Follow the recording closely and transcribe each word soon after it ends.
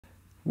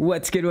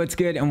What's good,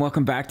 and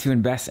welcome back to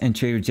Invest and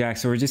Trade with Jack.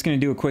 So we're just going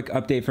to do a quick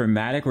update for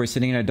Matic. We're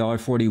sitting at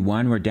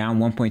 $1.41. We're down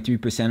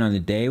 1.3% on the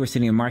day. We're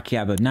sitting at a market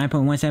cap of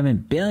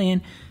 $9.17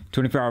 billion.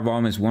 24-hour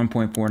volume is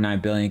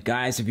 $1.49 billion.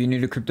 Guys, if you're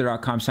new to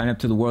Crypto.com, sign up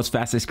to the world's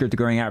fastest crypto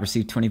growing app.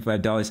 Receive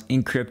 $25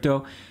 in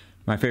crypto.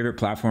 My favorite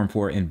platform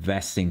for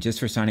investing, just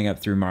for signing up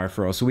through my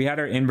referral. So we had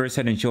our inverse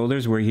head and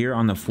shoulders. We're here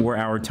on the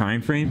 4-hour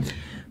time frame,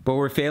 but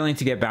we're failing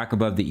to get back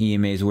above the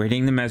EMAs. We're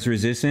hitting them as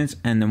resistance,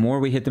 and the more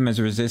we hit them as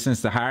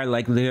resistance, the higher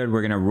likelihood we're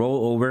going to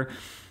roll over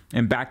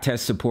and back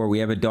test support. We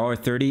have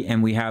 $1.30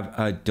 and we have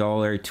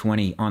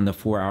 $1.20 on the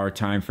 4-hour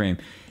time frame.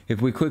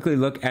 If we quickly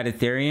look at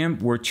Ethereum,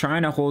 we're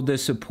trying to hold the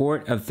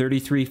support of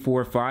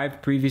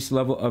 33.45, previous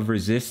level of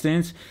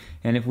resistance.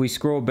 And if we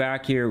scroll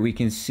back here, we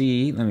can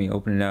see, let me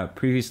open it up,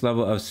 previous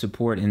level of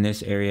support in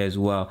this area as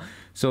well.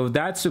 So if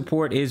that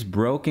support is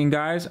broken,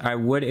 guys, I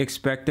would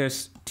expect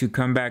us to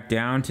come back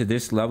down to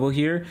this level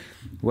here.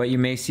 What you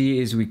may see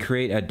is we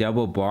create a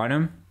double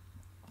bottom,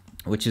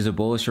 which is a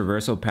bullish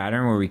reversal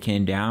pattern where we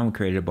came down, we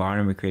created a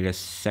bottom, we created a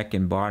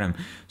second bottom.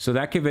 So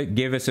that could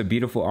give us a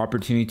beautiful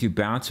opportunity to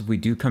bounce if we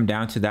do come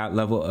down to that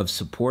level of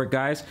support,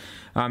 guys.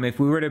 If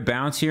we were to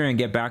bounce here and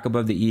get back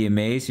above the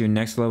EMAs, your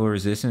next level of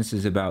resistance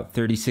is about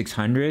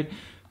 3,600.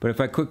 But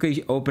if I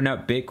quickly open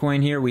up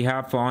Bitcoin here, we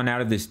have fallen out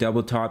of this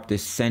double top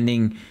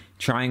descending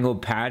triangle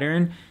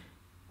pattern.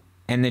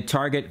 And the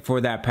target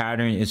for that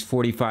pattern is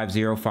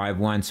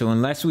 45,051. So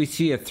unless we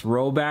see a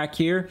throwback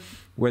here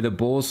where the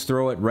bulls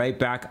throw it right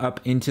back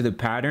up into the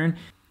pattern,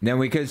 then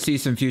we could see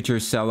some future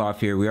sell-off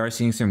here. We are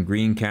seeing some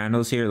green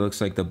candles here. It looks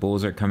like the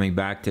bulls are coming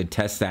back to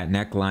test that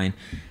neckline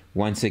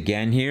once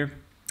again here.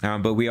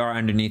 But we are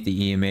underneath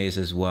the EMAs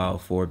as well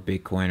for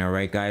Bitcoin. All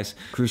right, guys.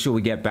 Crucial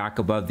we get back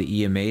above the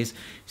EMAs.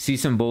 See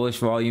some bullish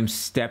volume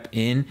step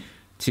in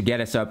to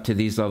get us up to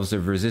these levels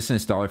of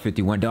resistance: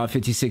 $1.51,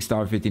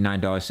 $1.56, $1.59,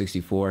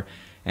 $1.64,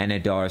 and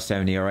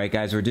 $1.70. All right,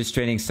 guys, we're just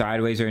trading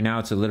sideways right now.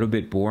 It's a little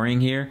bit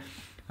boring here.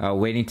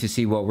 Waiting to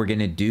see what we're going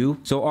to do.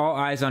 So all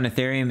eyes on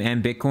Ethereum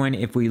and Bitcoin.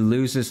 If we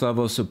lose this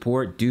level of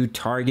support, do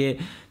target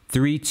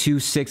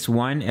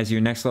 3261 as your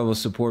next level of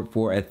support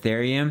for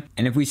Ethereum.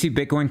 And if we see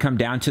Bitcoin come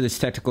down to this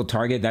technical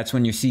target, that's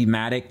when you see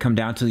Matic come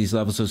down to these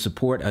levels of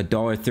support,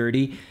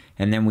 $1.30.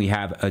 And then we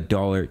have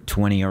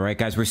 $1.20. All right,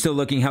 guys, we're still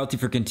looking healthy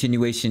for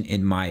continuation,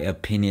 in my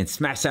opinion.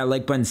 Smash that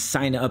like button,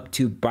 sign up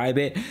to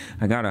Bybit.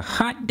 I got a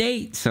hot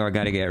date, so I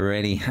got to get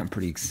ready. I'm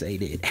pretty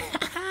excited.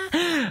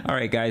 All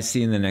right, guys, see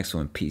you in the next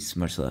one. Peace.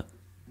 Much love.